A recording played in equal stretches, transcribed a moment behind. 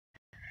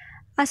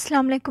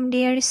अस्सलाम वालेकुम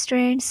dear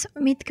students,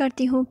 उम्मीद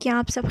करती हूँ कि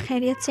आप सब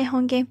खैरियत से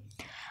होंगे।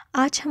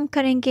 आज हम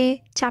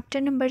करेंगे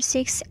चैप्टर नंबर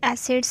 6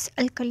 एसिड्स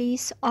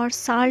अल्कलीस और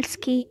साल्ट्स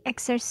की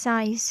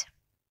एक्सरसाइज।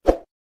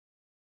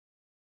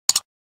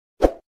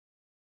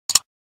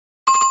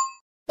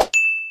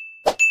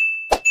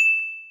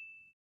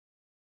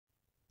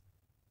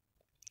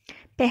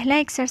 पहला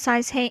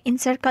एक्सरसाइज है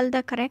इनसर्कल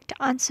द करेक्ट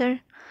आंसर।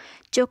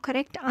 जो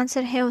करेक्ट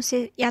आंसर है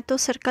उसे या तो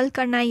सर्कल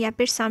करना है या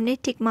फिर सामने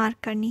टिक मार्क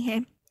करनी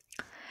है।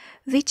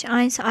 विच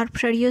ions are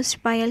produced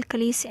by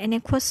alkalis in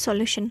aqueous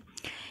solution,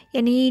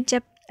 यानी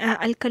जब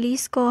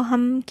अल्कलीस को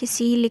हम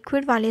किसी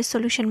लिक्विड वाले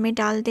सॉल्यूशन में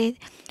डाल दें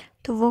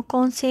तो वो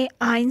कौन से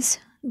आयंस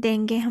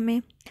देंगे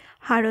हमें?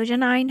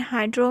 Hydrogen ion,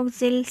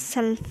 hydroxyl,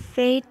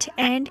 sulphate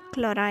and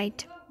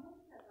chloride.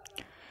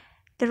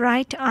 The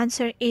right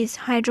answer is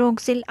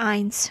hydroxyl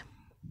ions.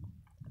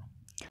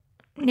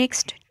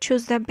 Next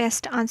choose the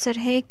best answer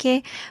है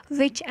कि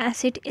विच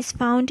acid is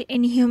found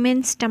in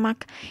human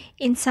stomach.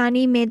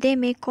 इंसानी मैदे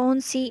में कौन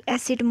सी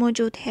एसिड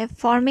मौजूद है?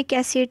 Formic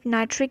acid,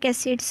 nitric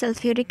acid,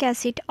 sulphuric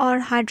acid और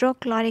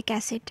hydrochloric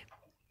acid.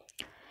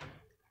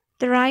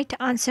 The right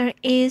answer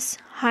is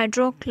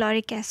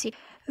hydrochloric acid.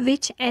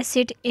 Which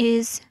acid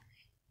is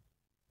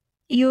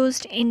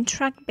used in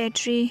truck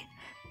battery?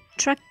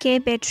 Truck के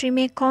बैटरी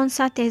में कौन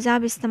सा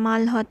तेज़ाब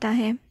इस्तेमाल होता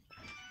है?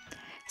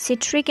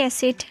 Citric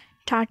acid,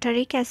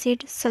 tartaric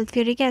acid,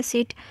 sulphuric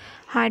acid,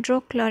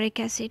 hydrochloric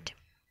acid.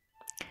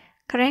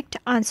 Correct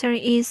answer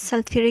is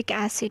sulphuric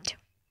acid.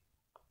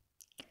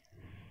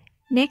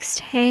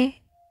 Next है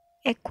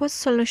aqueous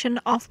solution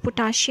of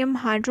potassium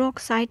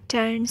hydroxide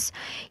turns,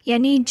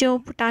 यानी जो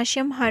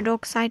पोटाशियम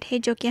हाइड्रोक्साइड है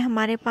जो कि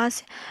हमारे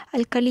पास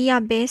अल्कली या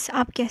बेस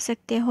आप कह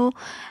सकते हो,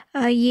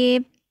 ये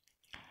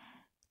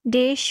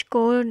डैश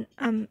को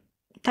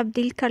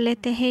तब्दील कर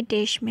लेते हैं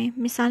डैश में।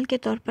 मिसाल के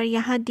तौर पर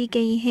यहाँ दी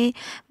गई है,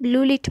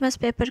 ब्लू लिटमस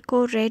पेपर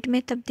को रेड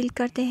में तब्दील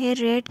करते हैं,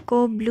 रेड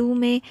को ब्लू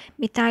में,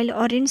 मिथाइल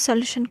ऑरेंज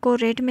सॉल्यूशन को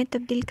रेड में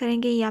तब्दील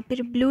करेंगे या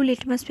फिर ब्लू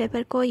लिटमस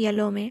पेपर को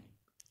येलो में।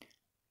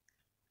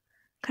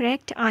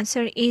 Correct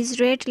answer is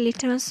red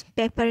litmus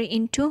paper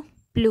into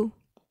blue.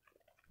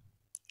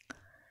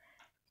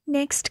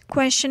 Next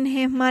question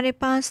है हमारे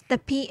पास, the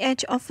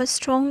pH of a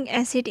strong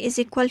acid is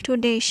equal to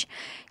dash.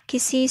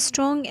 किसी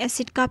strong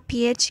acid का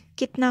pH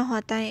कितना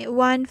होता है?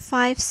 1,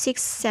 5,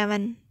 6,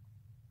 7.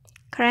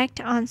 Correct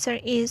answer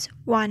is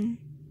 1.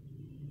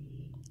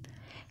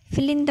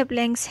 Fill in the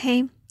blanks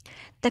है,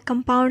 the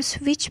compounds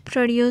which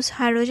produce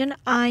hydrogen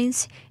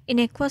ions in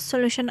aqueous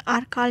solution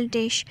are called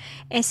dash.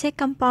 ऐसे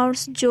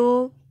compounds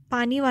जो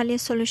पानी वाले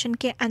सॉल्यूशन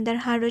के अंदर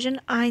हाइड्रोजन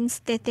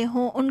आयंस देते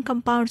हो उन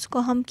कंपाउंड्स को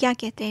हम क्या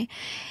कहते हैं?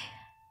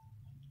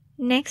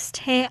 नेक्स्ट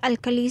है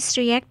alkalis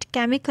react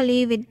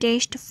chemically with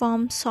dash to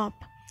form soap.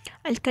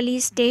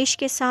 Alkalis dash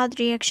के साथ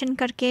रिएक्शन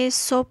करके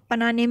सोप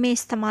बनाने में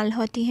इस्तेमाल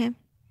होती हैं।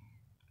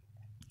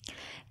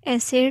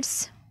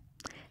 Acids,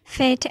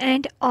 fat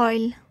and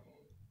oil.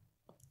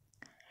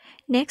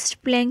 Next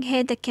blank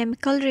है, the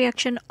chemical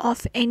reaction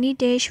of any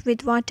dash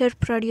with water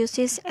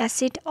produces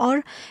acid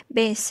और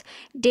बेस।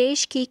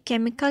 डैश की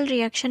केमिकल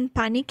रिएक्शन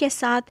पानी के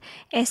साथ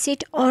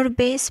एसिड और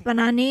बेस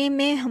बनाने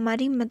में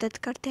हमारी मदद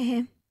करते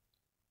हैं।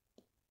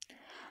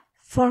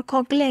 For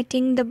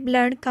coagulating the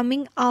blood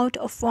coming out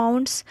of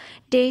wounds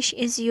dash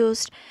is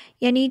used,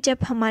 यानी जब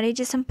हमारे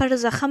जिस्म पर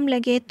ज़ख़म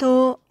लगे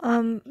तो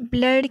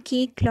ब्लड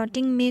की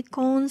क्लॉटिंग में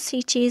कौन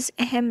सी चीज़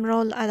अहम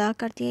रोल अदा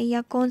करती है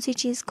या कौन सी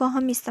चीज़ को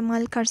हम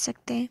इस्तेमाल कर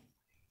सकते हैं?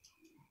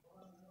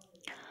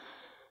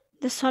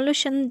 The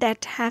solution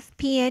that have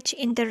pH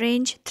in the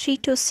range 3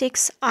 to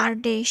 6 are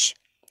dash.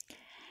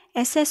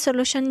 ऐसे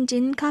सॉल्यूशन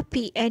जिनका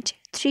pH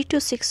 3 to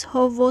 6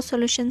 हो वो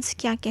सॉल्यूशंस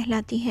क्या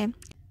कहलाती है?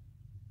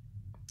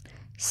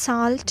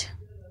 Salt,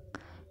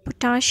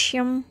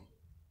 potassium,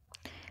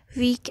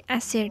 weak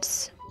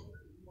acids.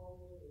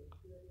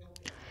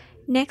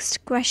 Next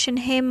question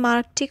है,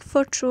 mark tick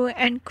for true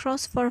and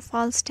cross for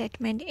false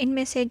statement.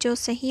 इनमें से जो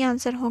सही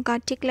आंसर होगा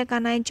टिक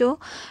लगाना है, जो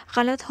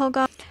गलत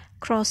होगा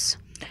cross.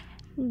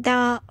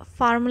 The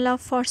formula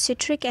for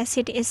citric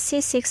acid is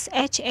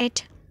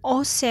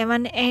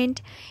C6H8O7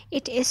 and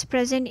it is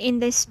present in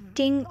the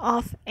sting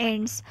of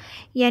ants.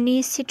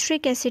 यानी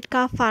citric acid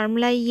का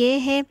फार्मूला ये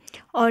है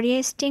और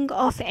ये sting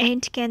of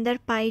ant के अंदर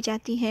पाई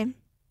जाती है।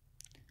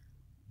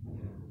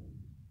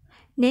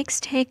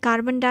 नेक्स्ट है,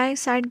 carbon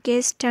dioxide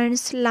gas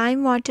turns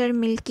lime water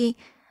milky.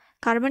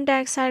 Carbon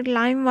dioxide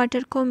lime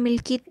water को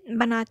मिल्की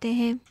बनाते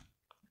हैं।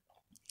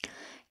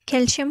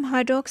 Calcium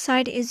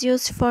hydroxide is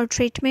used for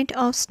treatment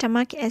of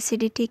stomach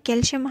acidity.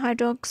 Calcium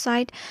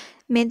hydroxide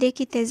मैदे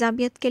की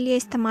तेज़ाबियत के लिए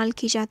इस्तेमाल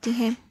की जाती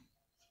है।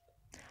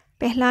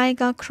 पहला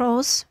आएगा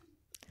क्रॉस,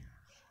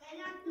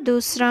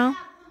 दूसरा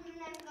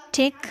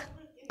टिक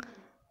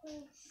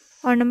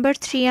और नंबर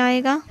 3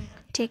 आएगा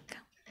टिक।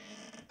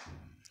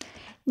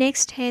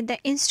 नेक्स्ट है, the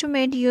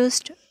instrument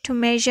used to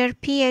major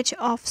pH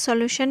of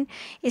solution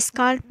is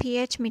called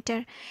pH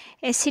metre.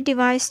 ऐसी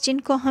डिवाइस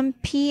जिनको हम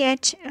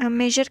pH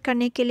मेजर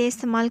करने के लिए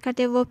इस्तेमाल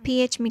करते हैं वो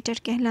pH मीटर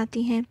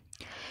कहलाती हैं।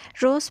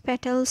 Rose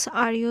petals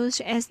are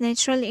used as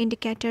natural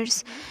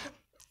indicators.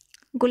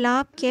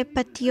 गुलाब के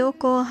पत्तियों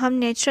को हम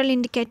नेचुरल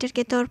इंडिकेटर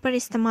के तौर पर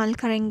इस्तेमाल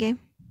करेंगे।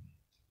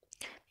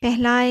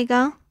 पहला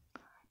आएगा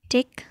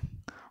टिक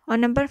और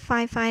नंबर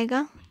 5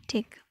 आएगा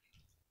टिक।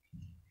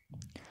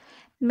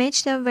 Match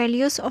the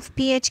values of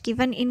pH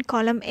given in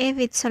column A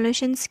with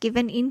solutions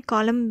given in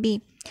column B।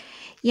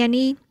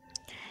 यानी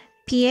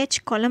pH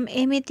कॉलम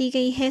A में दी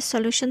गई है,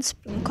 सॉल्यूशंस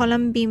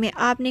कॉलम B में।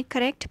 आपने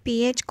करेक्ट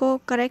pH को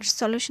करेक्ट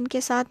सॉल्यूशन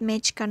के साथ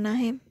मैच करना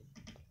है।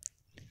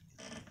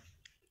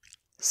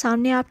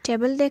 सामने आप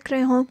टेबल देख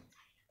रहे हो।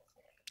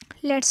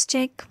 Let's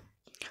check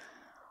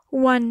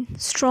 1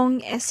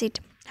 strong acid.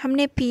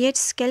 हमने pH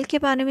स्केल के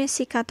बारे में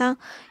सीखा था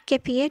कि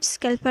pH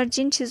स्केल पर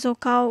जिन चीज़ों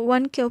का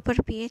 1 के ऊपर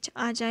pH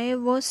आ जाए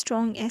वो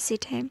स्ट्रॉन्ग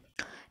एसिड है।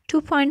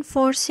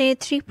 2.4 से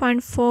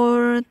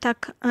 3.4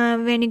 तक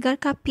विनेगर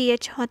का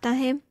pH होता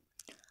है।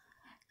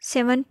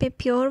 7 पे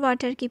प्योर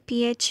वाटर की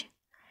pH,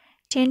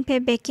 10 पे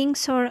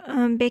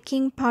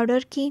बेकिंग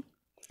पाउडर की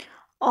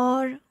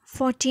और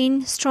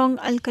 14 स्ट्रॉन्ग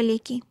अल्कली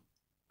की।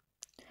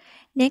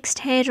 नेक्स्ट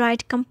है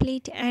right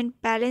complete and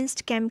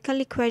balanced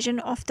chemical equation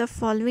of the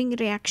following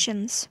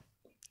reactions.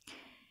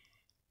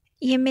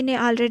 ये मैंने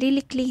ऑलरेडी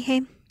लिख ली है।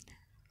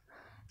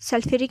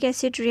 सल्फ्यूरिक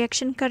एसिड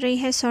रिएक्शन कर रही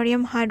है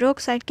सोडियम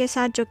हाइड्रोक्साइड के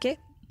साथ जो कि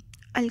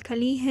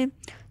अल्कली है,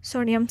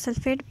 सोडियम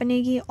सल्फेट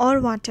बनेगी और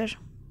water.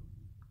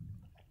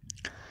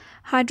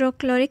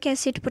 Hydrochloric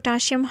acid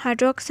potassium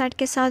hydroxide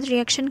के साथ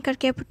रिएक्शन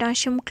करके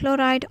पोटाशियम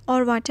क्लोराइड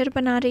और वाटर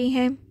बना रही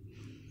है।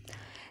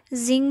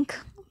 Zinc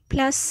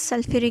plus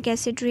sulphuric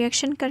acid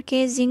reaction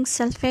करके जिंक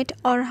सल्फेट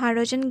और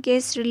हाइड्रोजन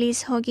गैस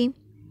रिलीज होगी।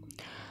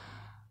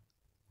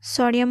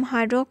 सोडियम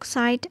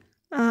हाइड्रोक्साइड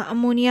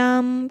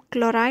अमोनियम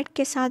क्लोराइड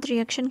के साथ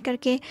रिएक्शन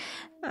करके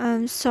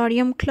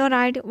सोडियम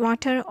क्लोराइड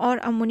वाटर और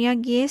अमोनिया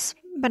गैस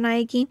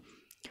बनाएगी।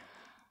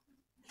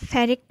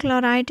 फेरिक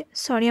क्लोराइड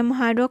सोडियम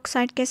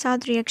हाइड्रोक्साइड के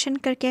साथ रिएक्शन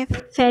करके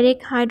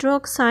फेरिक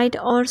हाइड्रोक्साइड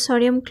और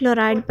सोडियम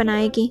क्लोराइड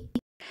बनाएगी।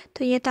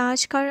 तो ये था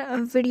आज का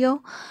वीडियो।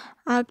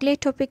 अगले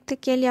टॉपिक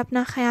के लिए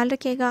अपना ख्याल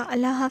रखिएगा।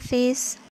 अल्लाह हाफिज़।